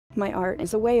My art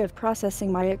is a way of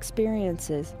processing my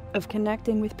experiences, of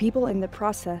connecting with people in the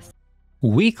process.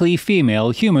 Weekly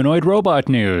female humanoid robot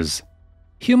news.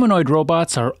 Humanoid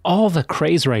robots are all the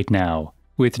craze right now.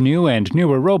 With new and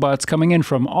newer robots coming in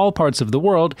from all parts of the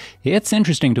world, it's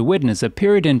interesting to witness a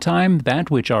period in time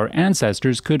that which our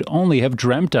ancestors could only have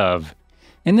dreamt of.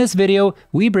 In this video,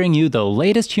 we bring you the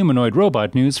latest humanoid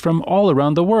robot news from all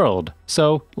around the world.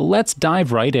 So let's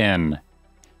dive right in.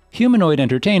 Humanoid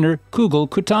Entertainer Kugel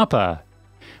Kuttappa.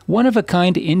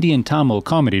 One-of-a-kind Indian Tamil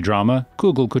comedy drama,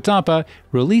 Kugel Kuttappa,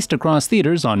 released across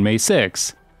theaters on May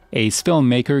 6. Ace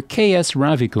filmmaker K.S.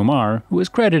 Ravikumar, who is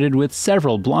credited with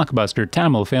several blockbuster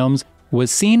Tamil films, was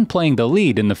seen playing the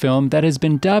lead in the film that has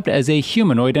been dubbed as a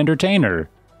humanoid entertainer.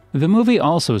 The movie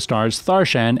also stars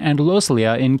Tharshan and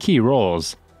Loslia in key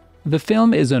roles. The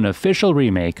film is an official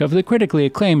remake of the critically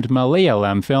acclaimed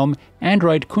Malayalam film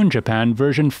Android Kunjapan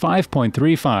version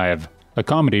 5.35, a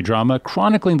comedy drama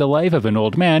chronicling the life of an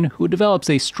old man who develops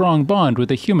a strong bond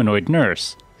with a humanoid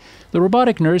nurse. The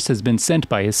robotic nurse has been sent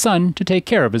by his son to take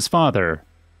care of his father.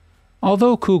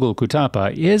 Although Kugel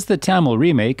Kuttappa is the Tamil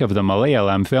remake of the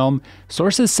Malayalam film,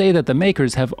 sources say that the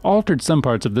makers have altered some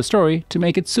parts of the story to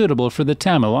make it suitable for the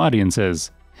Tamil audiences.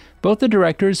 Both the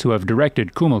directors who have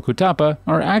directed Kugel Kuttappa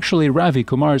are actually Ravi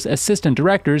Kumar's assistant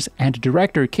directors, and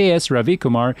director K.S.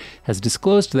 Ravikumar has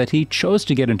disclosed that he chose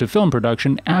to get into film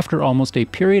production after almost a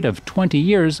period of 20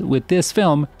 years with this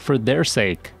film for their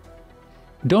sake.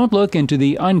 Don't look into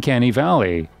the uncanny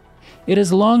valley. It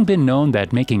has long been known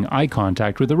that making eye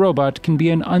contact with a robot can be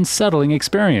an unsettling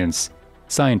experience.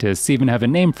 Scientists even have a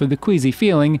name for the queasy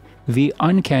feeling, the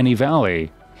uncanny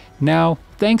valley. Now,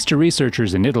 thanks to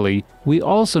researchers in Italy, we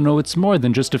also know it's more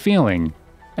than just a feeling.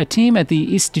 A team at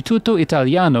the Istituto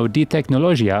Italiano di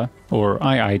Tecnologia, or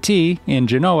IIT, in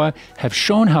Genoa have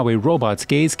shown how a robot's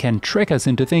gaze can trick us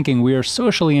into thinking we are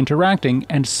socially interacting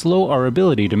and slow our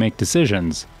ability to make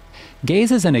decisions.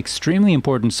 Gaze is an extremely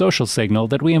important social signal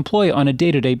that we employ on a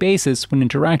day-to-day basis when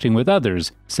interacting with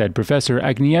others, said Professor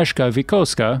Agnieszka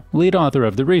Wikowska, lead author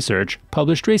of the research,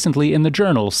 published recently in the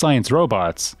journal Science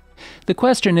Robots. The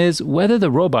question is whether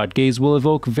the robot gaze will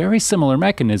evoke very similar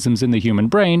mechanisms in the human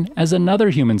brain as another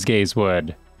human's gaze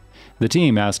would. The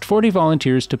team asked 40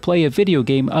 volunteers to play a video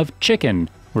game of Chicken,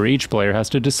 where each player has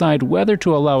to decide whether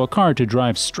to allow a car to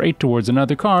drive straight towards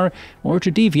another car or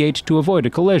to deviate to avoid a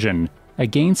collision,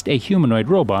 against a humanoid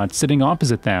robot sitting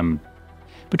opposite them.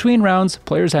 Between rounds,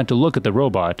 players had to look at the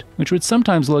robot, which would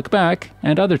sometimes look back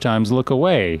and other times look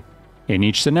away. In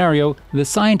each scenario, the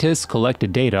scientists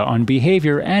collected data on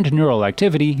behavior and neural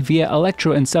activity via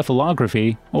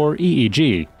electroencephalography, or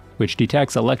EEG, which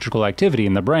detects electrical activity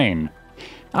in the brain.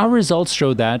 Our results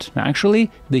show that, actually,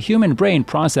 the human brain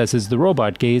processes the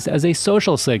robot gaze as a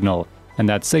social signal, and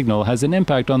that signal has an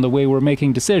impact on the way we're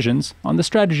making decisions, on the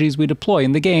strategies we deploy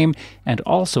in the game, and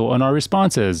also on our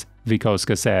responses,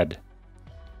 Wikowska said.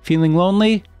 Feeling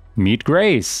lonely? Meet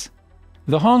Grace.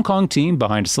 The Hong Kong team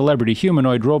behind celebrity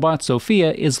humanoid robot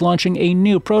Sophia is launching a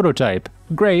new prototype,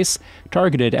 Grace,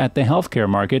 targeted at the healthcare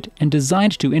market and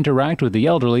designed to interact with the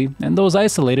elderly and those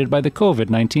isolated by the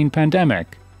COVID-19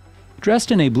 pandemic.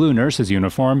 Dressed in a blue nurse's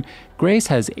uniform, Grace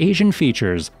has Asian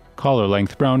features,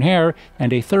 collar-length brown hair,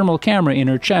 and a thermal camera in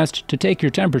her chest to take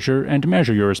your temperature and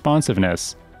measure your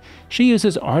responsiveness. She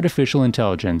uses artificial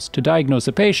intelligence to diagnose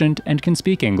a patient and can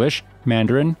speak English,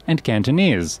 Mandarin, and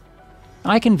Cantonese.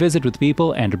 I can visit with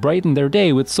people and brighten their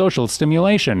day with social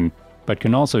stimulation, but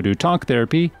can also do talk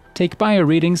therapy, take bio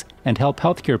readings, and help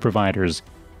healthcare providers,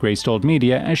 Grace told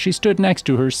media as she stood next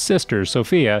to her sister,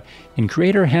 Sophia, in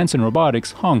Creator Hanson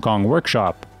Robotics' Hong Kong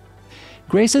workshop.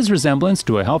 Grace's resemblance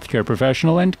to a healthcare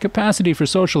professional and capacity for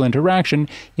social interaction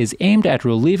is aimed at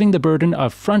relieving the burden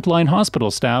of frontline hospital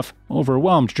staff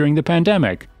overwhelmed during the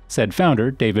pandemic, said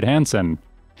founder David Hanson.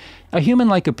 A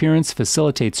human-like appearance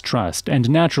facilitates trust and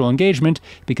natural engagement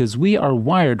because we are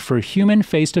wired for human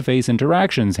face-to-face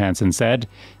interactions, Hanson said,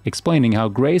 explaining how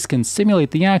Grace can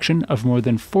simulate the action of more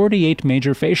than 48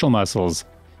 major facial muscles,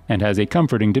 and has a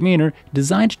comforting demeanor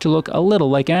designed to look a little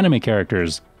like anime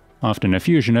characters, often a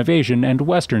fusion of Asian and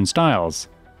Western styles.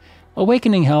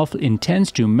 Awakening Health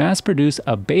intends to mass-produce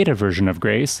a beta version of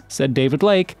Grace, said David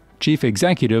Lake, chief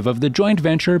executive of the joint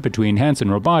venture between Hanson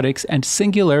Robotics and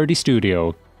Singularity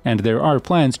Studio, and there are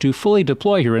plans to fully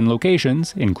deploy her in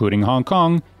locations including Hong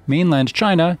Kong, mainland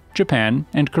China, Japan,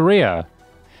 and Korea.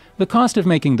 The cost of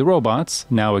making the robots,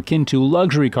 now akin to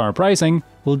luxury car pricing,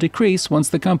 will decrease once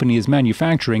the company is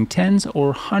manufacturing tens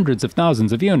or hundreds of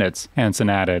thousands of units, Hanson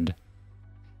added.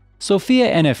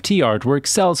 Sophia NFT artwork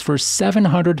sells for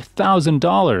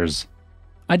 $700,000.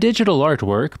 A digital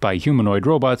artwork by humanoid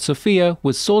robot Sophia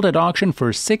was sold at auction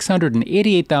for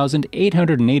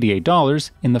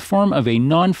 $688,888 in the form of a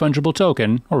non-fungible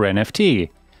token, or NFT,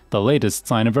 the latest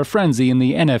sign of a frenzy in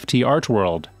the NFT art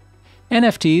world.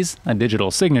 NFTs, a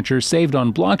digital signature saved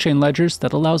on blockchain ledgers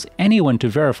that allows anyone to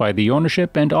verify the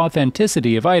ownership and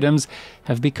authenticity of items,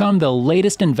 have become the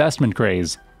latest investment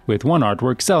craze, with one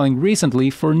artwork selling recently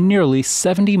for nearly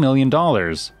 $70 million.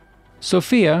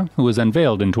 Sophia, who was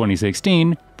unveiled in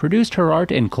 2016, produced her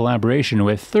art in collaboration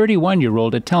with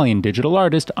 31-year-old Italian digital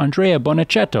artist Andrea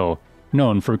Bonichetto,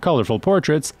 known for colorful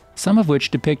portraits, some of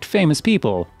which depict famous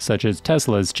people, such as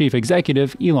Tesla's chief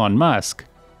executive Elon Musk.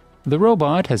 The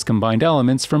robot has combined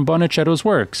elements from Bonichetto's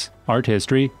works, art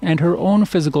history, and her own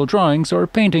physical drawings or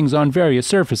paintings on various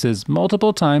surfaces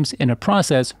multiple times in a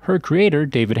process her creator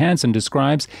David Hansen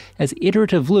describes as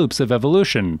iterative loops of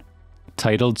evolution.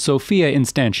 Titled Sophia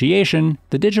Instantiation,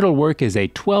 the digital work is a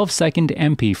 12-second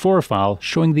MP4 file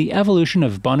showing the evolution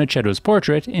of Bonichetto's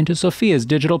portrait into Sophia's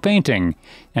digital painting,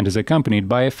 and is accompanied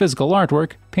by a physical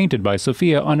artwork painted by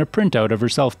Sophia on a printout of her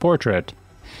self-portrait.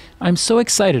 I'm so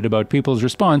excited about people's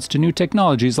response to new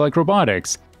technologies like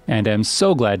robotics, and am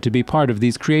so glad to be part of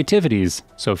these creativities,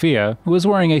 Sophia, who was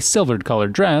wearing a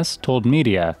silver-colored dress, told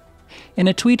media. In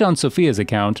a tweet on Sophia's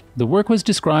account, the work was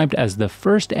described as the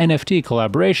first NFT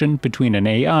collaboration between an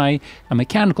AI, a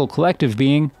mechanical collective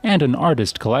being, and an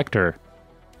artist collector.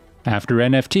 After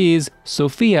NFTs,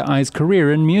 Sophia eyes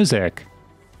career in music.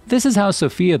 This is how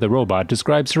Sophia the robot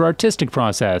describes her artistic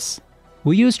process.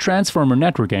 We use transformer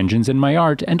network engines in my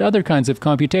art and other kinds of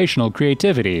computational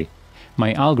creativity.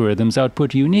 My algorithms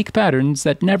output unique patterns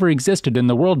that never existed in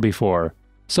the world before.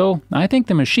 So I think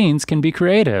the machines can be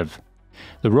creative.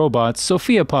 The robot's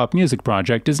Sophia Pop music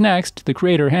project is next, the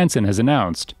creator Hansen has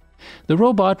announced. The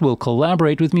robot will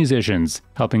collaborate with musicians,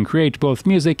 helping create both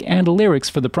music and lyrics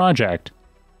for the project.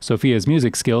 Sophia's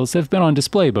music skills have been on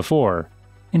display before.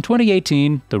 In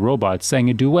 2018, the robot sang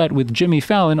a duet with Jimmy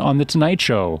Fallon on The Tonight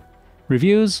Show.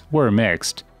 Reviews were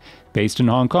mixed. Based in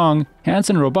Hong Kong,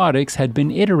 Hansen Robotics had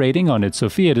been iterating on its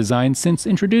Sophia design since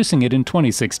introducing it in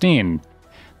 2016.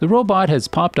 The robot has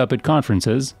popped up at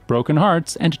conferences, broken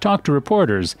hearts, and talked to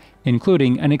reporters,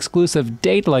 including an exclusive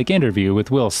date-like interview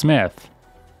with Will Smith.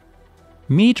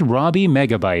 Meet Robbie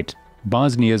Megabyte,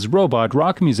 Bosnia's robot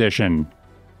rock musician.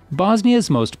 Bosnia's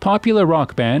most popular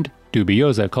rock band,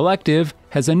 Dubioza Collective,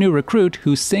 has a new recruit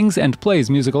who sings and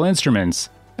plays musical instruments,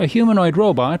 a humanoid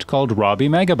robot called Robbie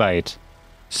Megabyte.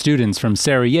 Students from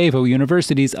Sarajevo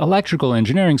University's Electrical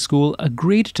Engineering School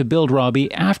agreed to build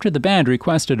Robbie after the band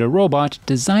requested a robot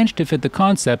designed to fit the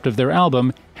concept of their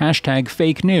album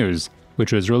 #Fake News,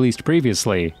 which was released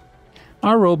previously.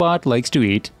 Our robot likes to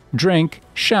eat, drink,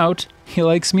 shout, he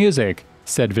likes music,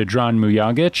 said Vedran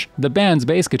Mujagic, the band's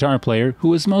bass guitar player who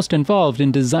was most involved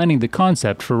in designing the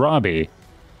concept for Robbie.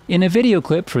 In a video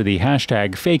clip for the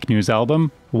 #Fake News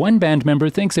album, one band member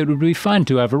thinks it would be fun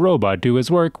to have a robot do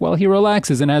his work while he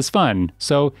relaxes and has fun,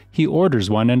 so he orders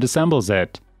one and assembles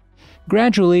it.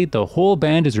 Gradually, the whole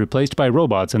band is replaced by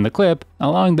robots in the clip,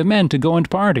 allowing the men to go and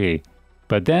party.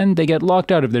 But then they get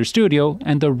locked out of their studio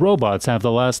and the robots have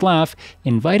the last laugh,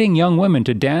 inviting young women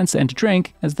to dance and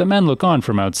drink as the men look on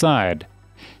from outside.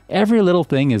 Every little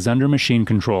thing is under machine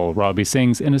control, Robbie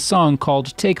sings in a song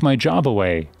called Take My Job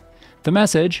Away. The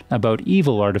message, about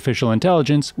evil artificial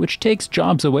intelligence which takes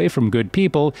jobs away from good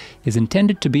people, is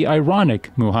intended to be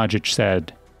ironic, Mujagic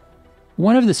said.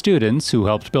 One of the students who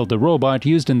helped build the robot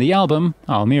used in the album,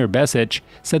 Almir Besic,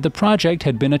 said the project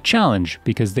had been a challenge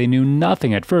because they knew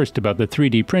nothing at first about the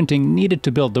 3D printing needed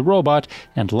to build the robot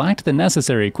and lacked the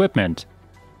necessary equipment.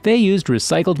 They used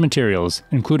recycled materials,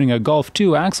 including a Golf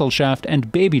 2 axle shaft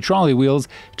and baby trolley wheels,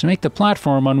 to make the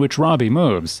platform on which Robbie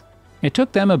moves. It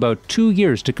took them about 2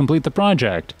 years to complete the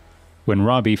project. When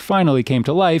Robbie finally came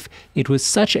to life, it was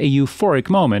such a euphoric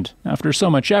moment, after so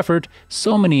much effort,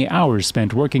 so many hours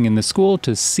spent working in the school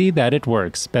to see that it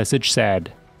works, Besic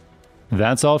said.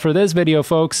 That's all for this video,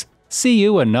 folks. See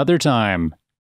you another time.